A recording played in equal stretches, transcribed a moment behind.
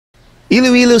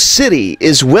Iloilo City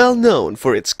is well known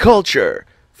for its culture,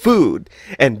 food,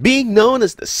 and being known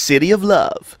as the City of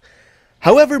Love.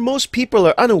 However, most people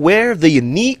are unaware of the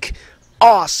unique,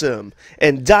 awesome,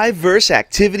 and diverse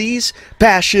activities,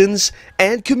 passions,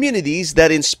 and communities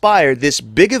that inspire this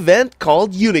big event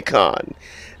called Unicon.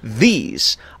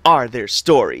 These are their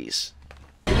stories.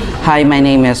 Hi, my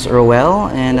name is Roel,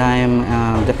 and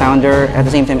I'm the founder, at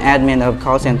the same time admin of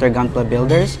call center Gunpla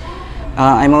Builders.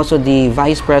 I'm also the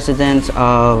vice president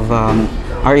of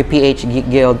Reph Geek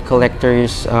Guild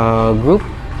Collectors Group.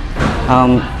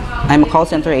 I'm a call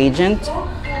center agent,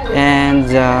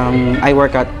 and I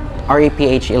work at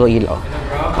Reph Iloilo.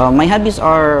 My hobbies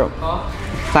are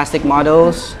plastic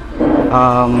models,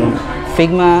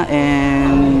 Figma,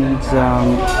 and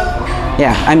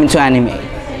yeah, I'm into anime.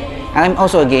 And I'm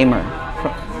also a gamer,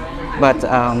 but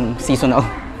seasonal.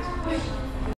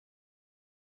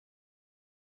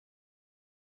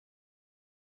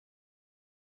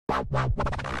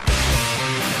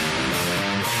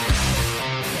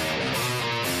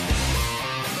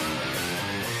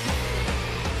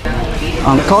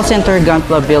 Call center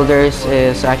Gunpla Builders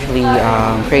is actually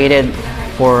created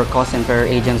for call center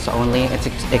agents only. It's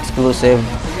exclusive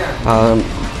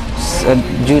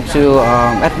due to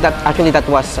that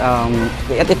was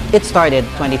it started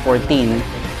 2014,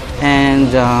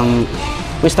 and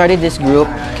we started this group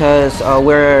because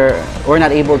we're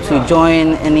not able to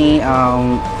join any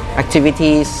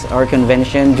activities or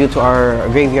convention due to our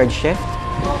graveyard shift,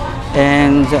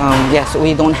 and yes,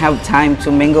 we don't have time to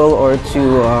mingle or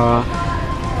to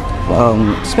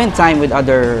spend time with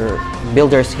other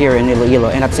builders here in Iloilo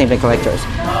and at the same time collectors.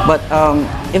 But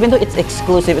even though it's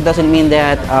exclusive, it doesn't mean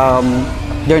that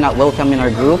they're not welcome in our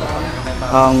group.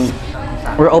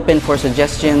 We're open for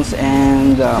suggestions,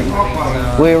 and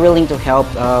we're willing to help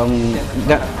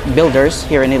builders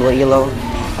here in Iloilo.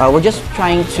 We're just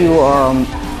trying to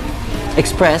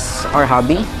express our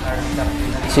hobby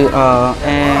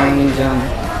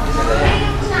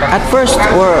at first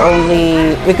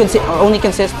we could only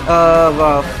consist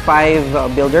of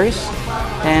 5 builders,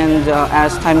 and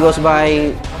as time goes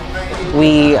by,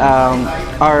 we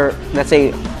let's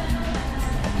say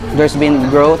there's been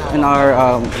growth in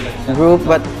our group,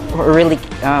 but we're really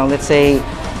let's say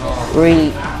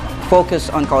really focus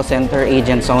on call center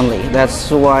agents only.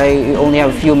 That's why we only have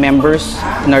a few members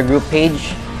in our group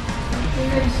page,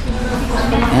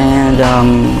 and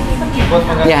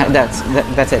yeah,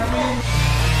 that's it.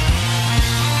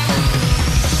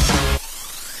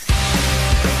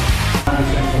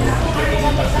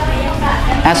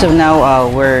 As of now,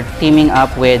 we're teaming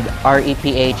up with Reph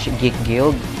Geek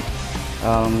Guild,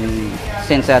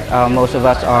 since that most of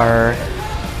us are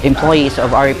employees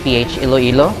of Reph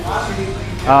Iloilo.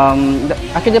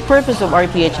 Actually, the purpose of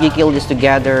Reph Geek Guild is to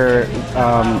gather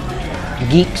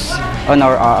geeks on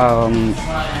our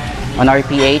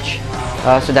Reph,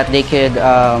 so that they could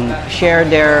share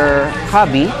their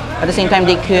hobby. At the same time,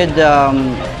 they could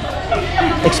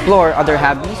explore other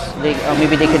hobbies.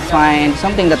 Maybe they could find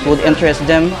something that would interest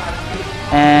them,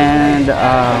 and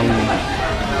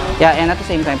yeah, and at the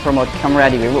same time promote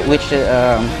camaraderie, which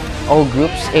all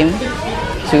groups aim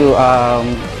to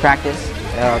practice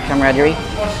camaraderie.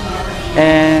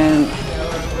 And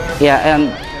yeah, and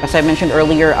as I mentioned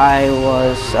earlier, I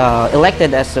was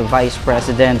elected as the vice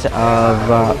president of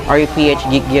Reph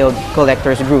Geek Guild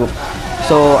Collectors Group.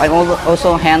 So I'm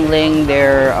also handling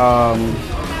their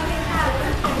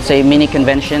say mini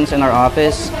conventions in our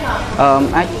office.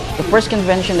 The first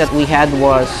convention that we had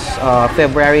was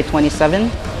February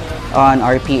 27 on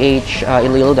Reph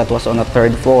Iloilo. That was on the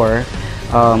 3rd floor.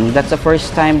 That's the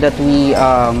first time that we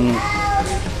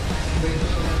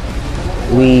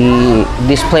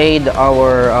displayed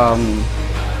our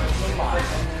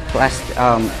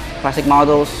plastic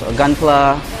models,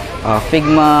 Gunpla,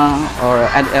 Figma, or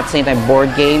at the same time board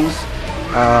games.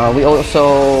 We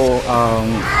also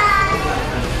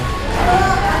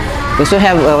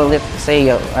have, let's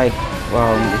say, like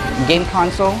game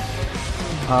console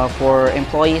for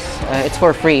employees. It's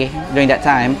for free during that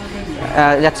time.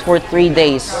 That's for 3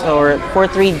 days. Or for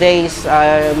 3 days,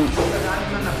 I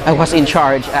was in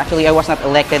charge. Actually, I was not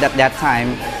elected at that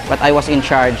time, but I was in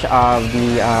charge of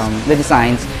the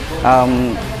designs.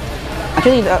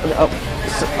 Actually,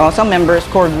 some members,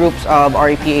 core groups of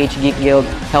Reph Geek Guild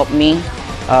helped me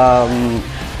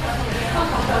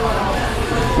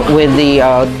with the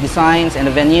designs and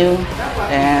the venue,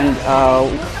 and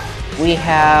we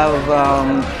have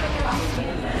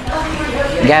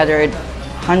gathered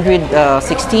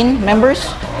 116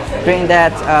 members during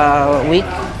that week,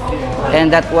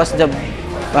 and that was the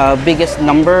biggest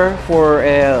number for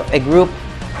a group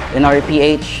in Reph.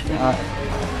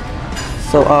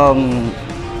 So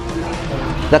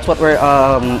that's what we're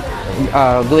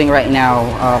doing right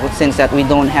now, since that we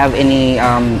don't have any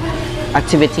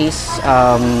activities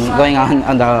going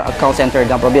on the call center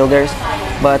Gunpla Builders,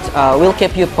 but we'll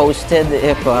keep you posted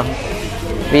if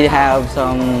we have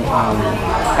some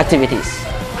activities.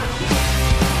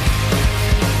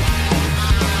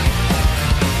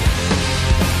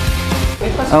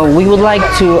 We would like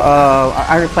to,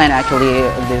 our plan actually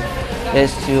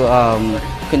is to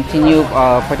continue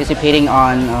participating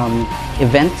on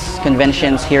events,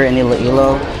 conventions here in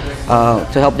Iloilo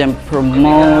to help them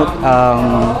promote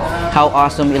how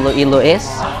awesome Iloilo is,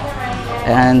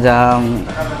 and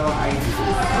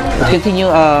continue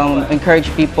encourage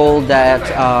people that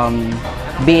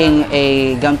being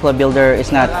a Gunpla builder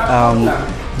is not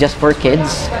just for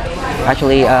kids.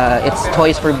 Actually, it's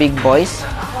toys for big boys.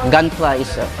 Gunpla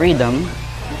is freedom,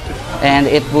 and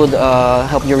it would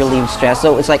help you relieve stress.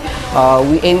 So it's like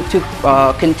we aim to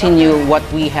continue what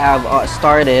we have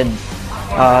started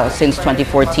since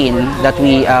 2014, that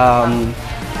we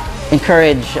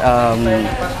encourage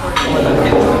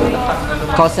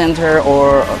call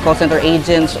center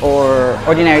agents or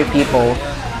ordinary people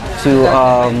to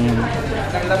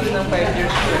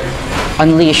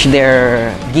unleash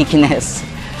their geekiness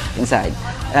inside.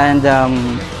 And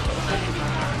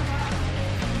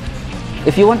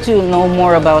if you want to know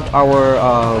more about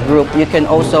our group, you can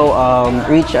also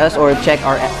reach us or check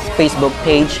our Facebook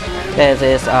page. That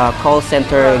is Call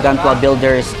Center Gunpla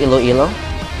Builders Iloilo.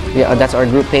 Yeah, that's our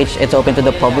group page. It's open to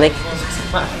the public.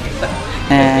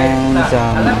 And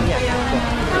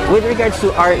with regards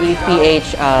to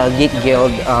REPH Geek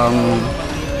Guild,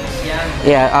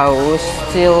 we're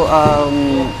still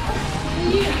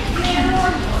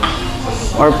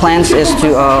our plans is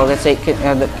to let's say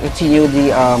continue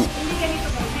the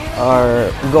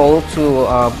our goal to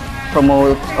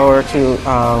promote or to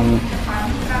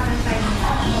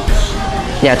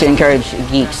to encourage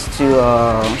geeks to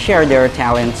share their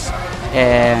talents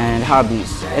and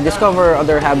hobbies and discover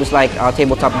other hobbies like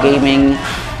tabletop gaming,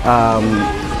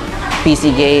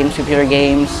 PC games, computer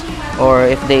games, or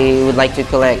if they would like to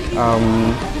collect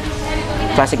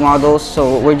classic models.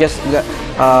 So we're just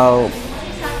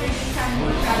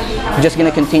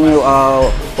gonna continue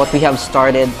what we have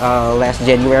started last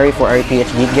January for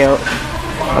REPH Geek Guild.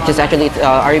 Which is actually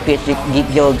REPH Geek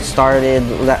Guild started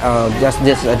just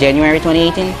this January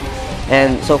 2018,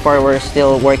 and so far we're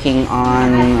still working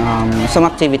on some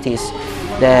activities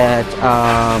that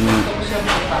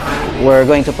we're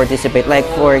going to participate. Like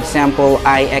for example,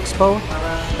 iExpo,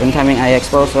 incoming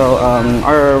iExpo. So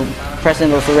our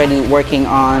president was already working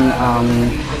on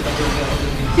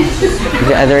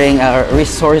gathering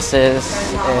resources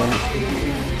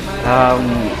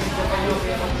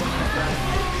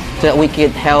so that we could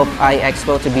help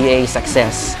iExpo to be a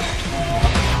success.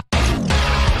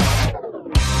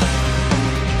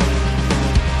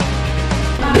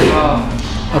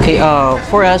 Okay,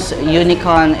 for us,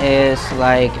 Unicon is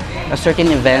like a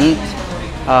certain event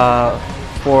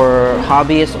for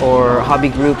hobbies or hobby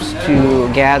groups to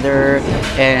gather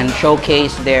and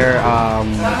showcase their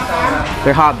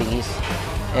hobbies.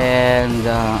 And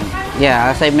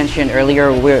as I mentioned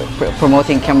earlier, we're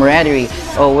promoting camaraderie.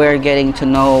 We're getting to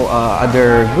know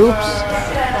other groups,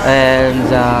 and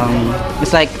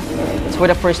it's for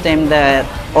the first time that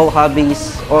all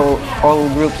hobbies, all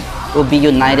groups will be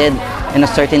united in a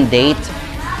certain date.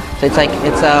 So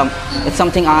it's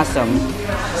something awesome.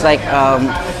 It's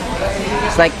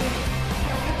like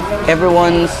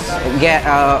everyone's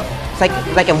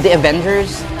it's like of the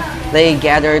Avengers. They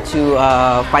gather to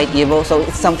fight evil, so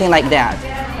it's something like that.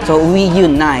 So we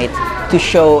unite to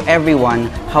show everyone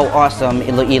how awesome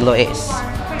Iloilo is.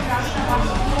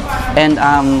 And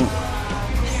I'm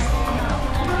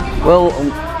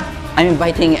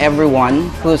inviting everyone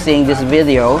who's seeing this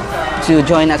video to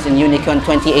join us in Unicon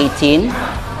 2018,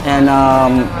 and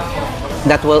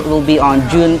that will be on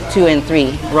June 2 and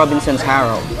 3, Robinson's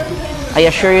Harrow. I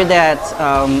assure you that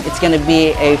it's going to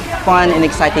be a fun and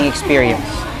exciting experience.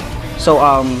 So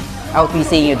I'll be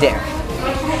seeing you there,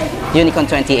 Unicon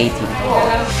 2018.